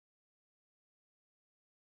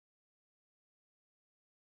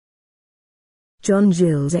John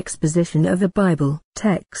Gill's Exposition of the Bible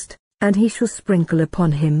text. And he shall sprinkle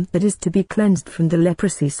upon him that is to be cleansed from the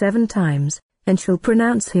leprosy 7 times, and shall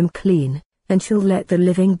pronounce him clean, and shall let the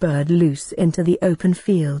living bird loose into the open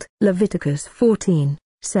field. Leviticus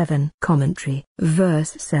 14:7. Commentary.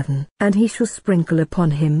 Verse 7. And he shall sprinkle upon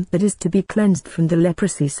him that is to be cleansed from the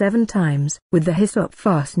leprosy 7 times, with the hyssop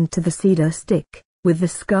fastened to the cedar stick, with the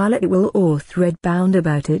scarlet wool or thread bound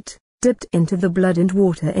about it, dipped into the blood and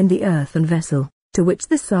water in the earthen vessel, to which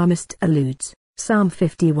the psalmist alludes. Psalm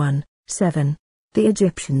 51:7. The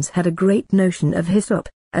Egyptians had a great notion of hyssop,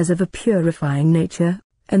 as of a purifying nature,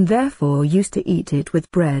 and therefore used to eat it with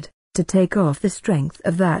bread, to take off the strength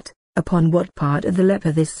of that. Upon what part of the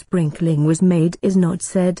leper this sprinkling was made is not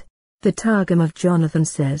said. The Targum of Jonathan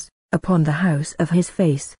says, upon the house of his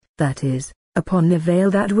face, that is, upon the veil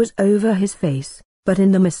that was over his face, but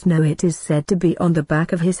in the Mishnah it is said to be on the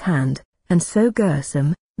back of his hand, and so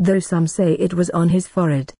Gershom, though some say it was on his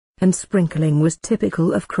forehead, and sprinkling was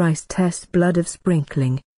typical of Christ's blood of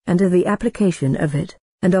sprinkling, and of the application of it,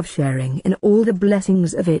 and of sharing in all the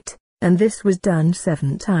blessings of it, and this was done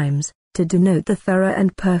 7 times, to denote the thorough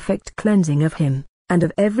and perfect cleansing of him, and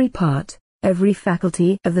of every part, every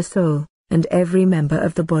faculty of the soul, and every member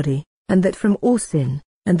of the body, and that from all sin,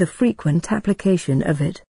 and the frequent application of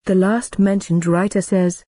it. The last mentioned writer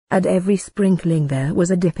says, at every sprinkling there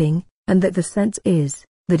was a dipping, and that the sense is,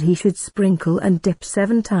 that he should sprinkle and dip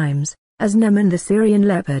 7 times, as Naaman the Syrian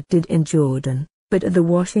leper did in Jordan, but the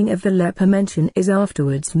washing of the leper mention is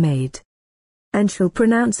afterwards made. And shall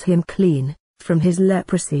pronounce him clean, from his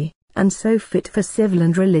leprosy, and so fit for civil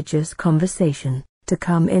and religious conversation, to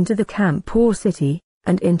come into the camp or city,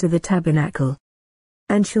 and into the tabernacle.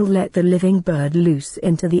 And shall let the living bird loose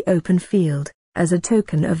into the open field, as a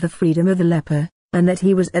token of the freedom of the leper, and that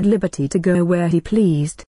he was at liberty to go where he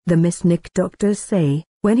pleased. The Mishnah doctors say,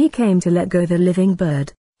 when he came to let go the living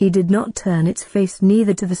bird, he did not turn its face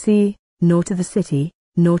neither to the sea, nor to the city,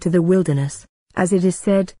 nor to the wilderness, as it is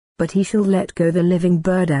said, but he shall let go the living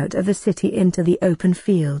bird out of the city into the open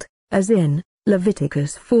field, as in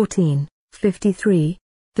Leviticus 14:53.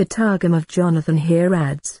 The Targum of Jonathan here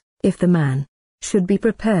adds, if the man should be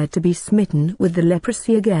prepared to be smitten with the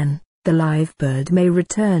leprosy again, the live bird may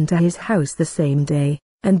return to his house the same day,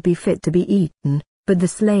 and be fit to be eaten, but the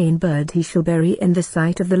slain bird he shall bury in the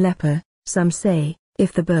sight of the leper. Some say,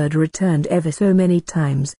 if the bird returned ever so many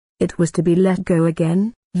times, it was to be let go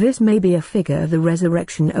again. This may be a figure of the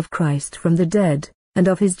resurrection of Christ from the dead, and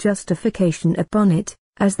of his justification upon it,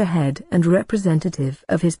 as the head and representative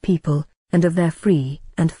of his people, and of their free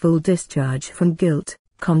and full discharge from guilt,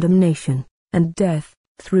 condemnation, and death,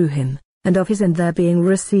 through him, and of his and their being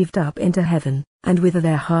received up into heaven, and whither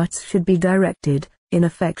their hearts should be directed, in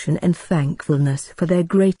affection and thankfulness for their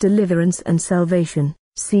great deliverance and salvation.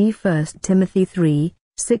 See 1 Timothy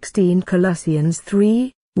 3:16, Colossians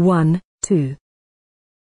 3:1-2.